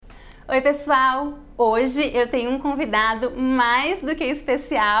Oi pessoal, hoje eu tenho um convidado mais do que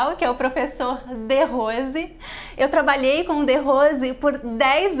especial, que é o professor De Rose. Eu trabalhei com o De Rose por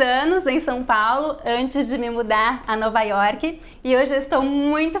 10 anos em São Paulo, antes de me mudar a Nova York. E hoje eu estou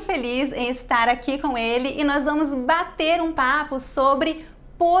muito feliz em estar aqui com ele e nós vamos bater um papo sobre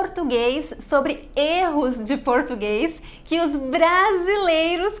português, sobre erros de português que os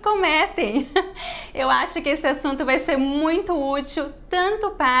brasileiros cometem. Eu acho que esse assunto vai ser muito útil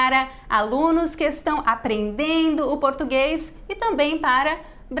tanto para alunos que estão aprendendo o português e também para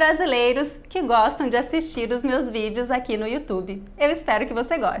brasileiros que gostam de assistir os meus vídeos aqui no YouTube. Eu espero que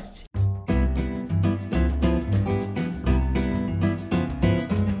você goste.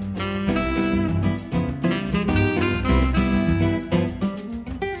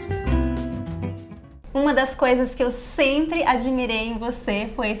 Uma das coisas que eu sempre admirei em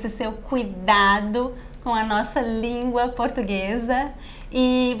você foi esse seu cuidado com a nossa língua portuguesa.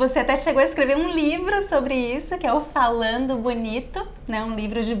 E você até chegou a escrever um livro sobre isso, que é o Falando Bonito, né? Um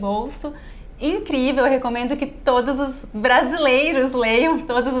livro de bolso incrível. Eu recomendo que todos os brasileiros leiam,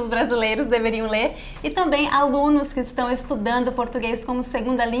 todos os brasileiros deveriam ler. E também alunos que estão estudando português como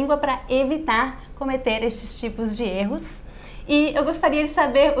segunda língua para evitar cometer estes tipos de erros. E eu gostaria de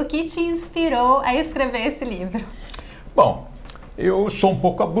saber o que te inspirou a escrever esse livro. Bom, eu sou um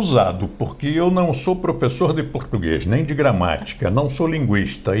pouco abusado, porque eu não sou professor de português, nem de gramática, não sou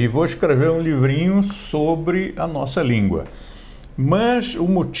linguista, e vou escrever um livrinho sobre a nossa língua. Mas o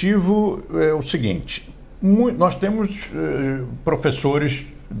motivo é o seguinte, nós temos professores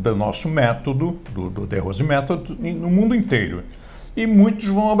do nosso método, do De Rose Método, no mundo inteiro, e muitos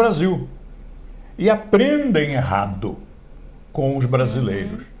vão ao Brasil e aprendem errado com os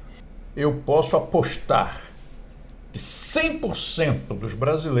brasileiros. Eu posso apostar que 100% dos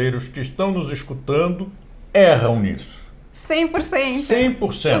brasileiros que estão nos escutando erram nisso. 100%?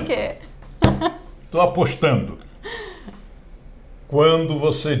 100%. O quê? Estou apostando. Quando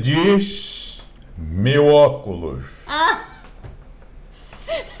você diz meu óculos. Ah!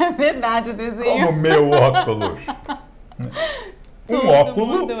 É verdade o desenho. Como meu óculos. Um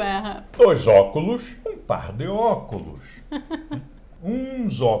óculo, dois óculos, um par de óculos.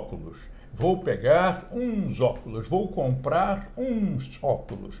 Uns óculos. Vou pegar uns óculos. Vou comprar uns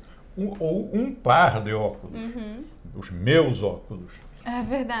óculos. Ou um par de óculos. Os meus óculos. É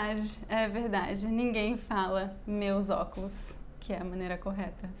verdade, é verdade. Ninguém fala meus óculos, que é a maneira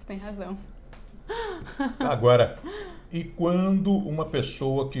correta. Você tem razão. Agora, e quando uma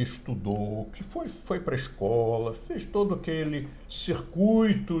pessoa que estudou, que foi para a escola, fez todo aquele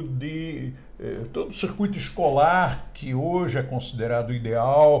circuito todo o circuito escolar que hoje é considerado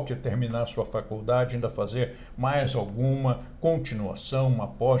ideal, que é terminar sua faculdade, ainda fazer mais alguma continuação, uma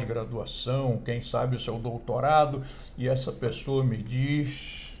pós-graduação, quem sabe o seu doutorado, e essa pessoa me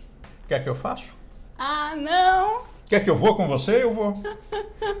diz, quer que eu faço? Ah, não! Quer que eu vou com você? Eu vou.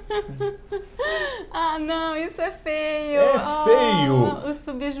 Ah, não, isso é feio. É feio. O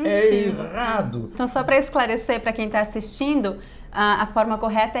subjuntivo. É errado. Então, só para esclarecer para quem está assistindo, a forma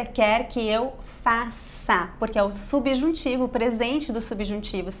correta é quer que eu faça, porque é o subjuntivo, o presente do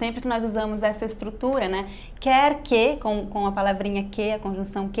subjuntivo. Sempre que nós usamos essa estrutura, né? Quer que, com a palavrinha que, a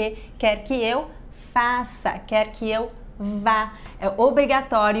conjunção que, quer que eu faça, quer que eu vá. É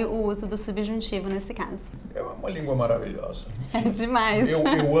obrigatório o uso do subjuntivo nesse caso. É uma língua maravilhosa. É demais. Eu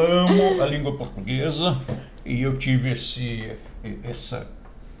amo a língua portuguesa e eu tive essa,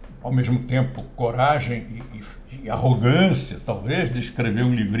 ao mesmo tempo, coragem e arrogância, talvez, de escrever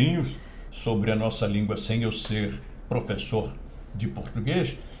um livrinho sobre a nossa língua sem eu ser professor de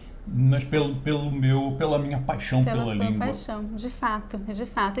português, mas pela minha paixão pela língua. Pela sua paixão, de fato, de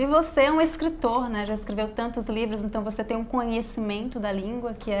fato. E você é um escritor, né? Já escreveu tantos livros, então você tem um conhecimento da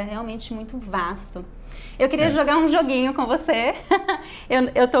língua que é realmente muito vasto. Eu queria jogar um joguinho com você.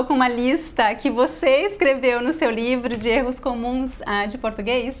 Eu tô com uma lista que você escreveu no seu livro de erros comuns de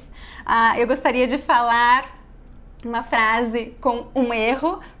português. Eu gostaria de falar uma frase com um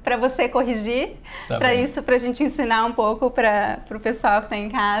erro para você corrigir, para isso, para a gente ensinar um pouco para o pessoal que está em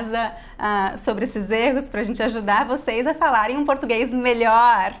casa sobre esses erros, para a gente ajudar vocês a falarem um português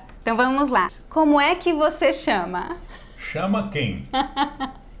melhor. Então vamos lá. Como é que você chama? Chama quem?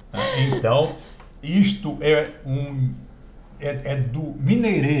 Então, isto é do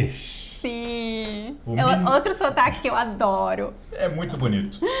mineirês. Sim, outro sotaque que eu adoro. É muito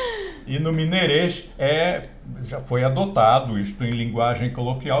bonito. E no mineirês já foi adotado, isto em linguagem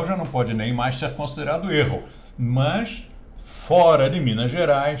coloquial já não pode nem mais ser considerado erro. Mas, fora de Minas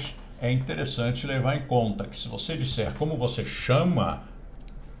Gerais, é interessante levar em conta que se você disser como você chama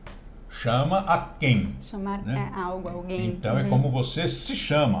a quem. Chamar né? algo, alguém. Então é como você se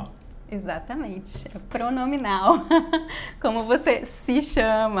chama. Exatamente, é pronominal. Como você se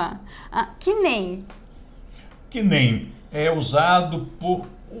chama. Que nem. Que nem é usado por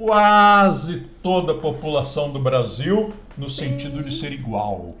quase toda a população do Brasil no sentido de ser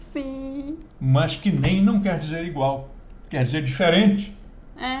igual. Sim. Mas que nem não quer dizer igual, quer dizer diferente.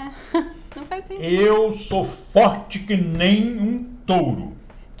 Não faz sentido. Eu sou forte que nem um touro.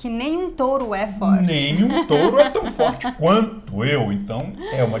 Que nem um touro é forte. Nem um touro é tão forte quanto eu. Então,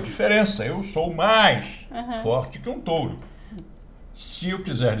 é uma diferença. Eu sou mais forte que um touro. Se eu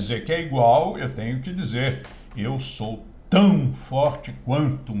quiser dizer que é igual, eu tenho que dizer eu sou tão forte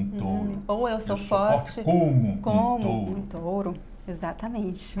quanto um touro. Ou eu sou forte como um touro.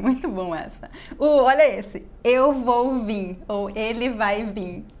 Exatamente. Muito bom essa. Olha esse. Eu vou vir. Ou ele vai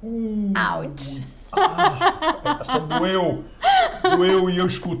vir. Ouch. Essa doeu e eu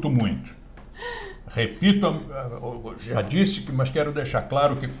escuto muito. Repito, já disse, mas quero deixar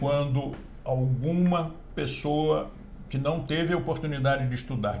claro que quando alguma pessoa que não teve a oportunidade de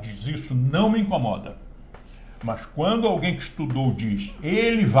estudar diz isso, não me incomoda. Mas quando alguém que estudou diz,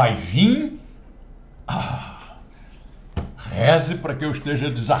 ele vai vir, reze para que eu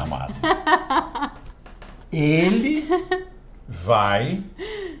esteja desarmado. Ele vai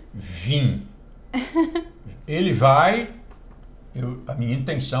vir. Ele vai, a minha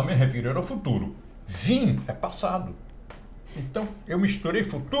intenção me referir ao futuro. Vim é passado. Então, eu misturei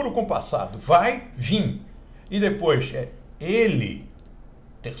futuro com passado. Vai, vim. E depois é ele,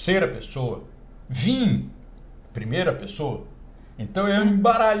 terceira pessoa. Vim, primeira pessoa. Então, eu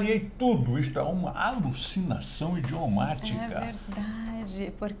embaralhei tudo. Isto é uma alucinação idiomática. É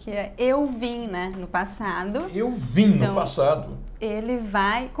verdade, porque eu vim, né, no passado. Eu vim no passado. Ele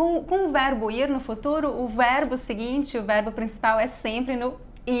vai, com o verbo ir no futuro, o verbo seguinte, o verbo principal é sempre no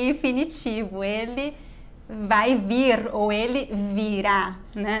infinitivo. Ele vai vir ou ele virá,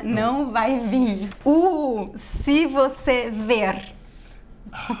 né? Não vai vir. Se você ver.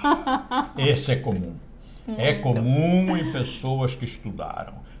 Esse é comum. É comum em pessoas que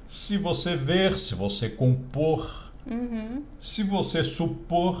estudaram. Se você ver, se você compor, se você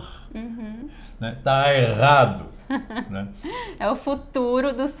supor, né, tá errado. Né? É o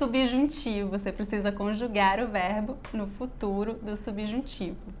futuro do subjuntivo. Você precisa conjugar o verbo no futuro do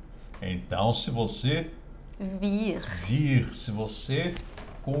subjuntivo. Então, se você vir, se você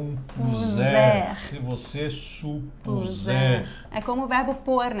compuser, se você supuser. É como o verbo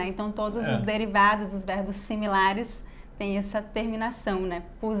pôr, né? Então, todos os derivados, os verbos similares, têm essa terminação, né?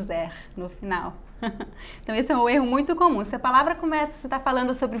 Puser, no final. Então, esse é um erro muito comum. Se a palavra começa, você está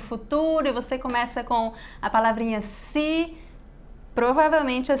falando sobre o futuro e você começa com a palavrinha se,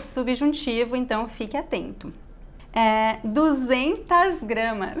 provavelmente é subjuntivo, então fique atento. 200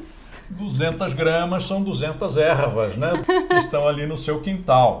 gramas. 200 gramas são 200 ervas, né? Que estão ali no seu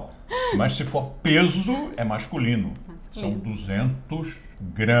quintal. Mas se for peso, é masculino. São 200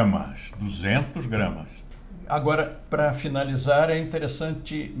 gramas. 200 gramas. Agora, para finalizar, é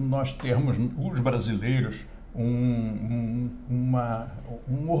interessante nós termos, os brasileiros, um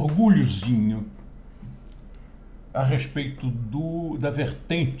orgulhozinho a respeito da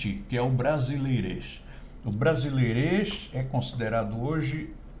vertente que é o brasileirês. O brasileirês é considerado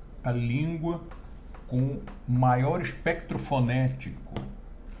hoje a língua com maior espectro fonético.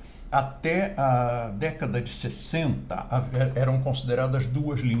 Até a década de 60 eram consideradas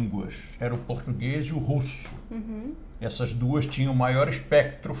duas línguas, era o português e o russo. Essas duas tinham maior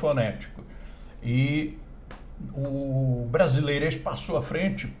espectro fonético. E o brasileirês passou à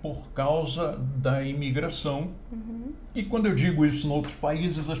frente por causa da imigração. E quando eu digo isso em outros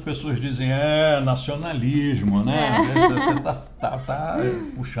países, as pessoas dizem, nacionalismo, né? Você tá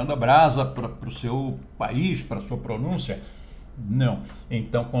puxando a brasa para o seu país, para a sua pronúncia. Não.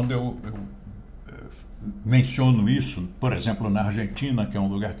 Então, quando eu menciono isso, por exemplo, na Argentina, que é um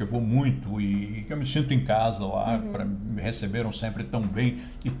lugar que eu vou muito e que eu me sinto em casa lá, me receberam sempre tão bem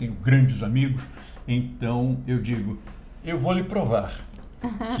e tenho grandes amigos, então eu digo, eu vou lhe provar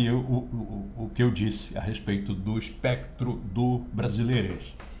que o que eu disse a respeito do espectro do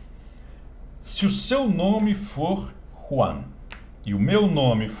brasileirês. Se o seu nome for Juan e o meu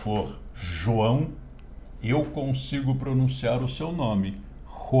nome for João, eu consigo pronunciar o seu nome,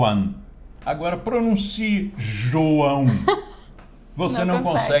 Juan. Agora pronuncie João. Você não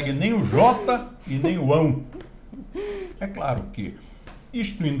consegue nem o J e nem o ão. É claro que,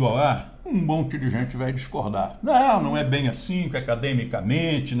 isto indo ao ar, um monte de gente vai discordar. Não é bem assim, que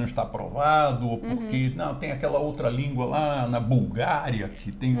academicamente não está provado, ou porque não, tem aquela outra língua lá na Bulgária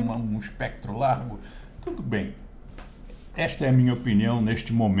que tem um espectro largo. Tudo bem. Esta é a minha opinião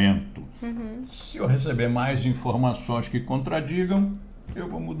neste momento. Se eu receber mais informações que contradigam, eu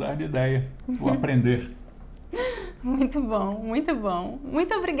vou mudar de ideia, vou aprender. Muito bom, muito bom.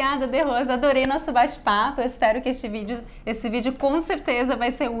 Muito obrigada, De Rosa. Adorei nosso bate-papo. Eu espero que esse vídeo com certeza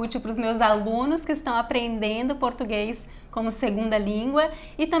vai ser útil para os meus alunos que estão aprendendo português como segunda língua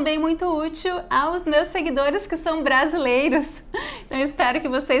e também muito útil aos meus seguidores que são brasileiros. Então eu espero que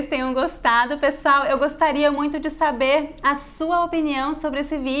vocês tenham gostado. Pessoal, eu gostaria muito de saber a sua opinião sobre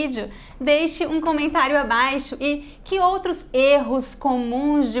esse vídeo. Deixe um comentário abaixo e que outros erros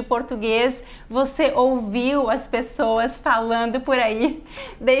comuns de português você ouviu as pessoas falando por aí.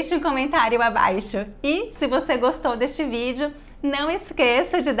 Deixe um comentário abaixo. E se você gostou deste vídeo, não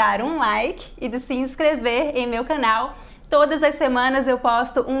esqueça de dar um like e de se inscrever em meu canal. Todas as semanas eu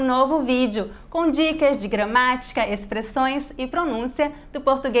posto um novo vídeo com dicas de gramática, expressões e pronúncia do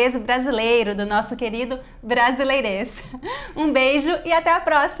português brasileiro, do nosso querido brasileirês. Um beijo e até a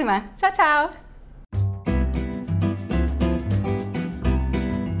próxima. Tchau, tchau!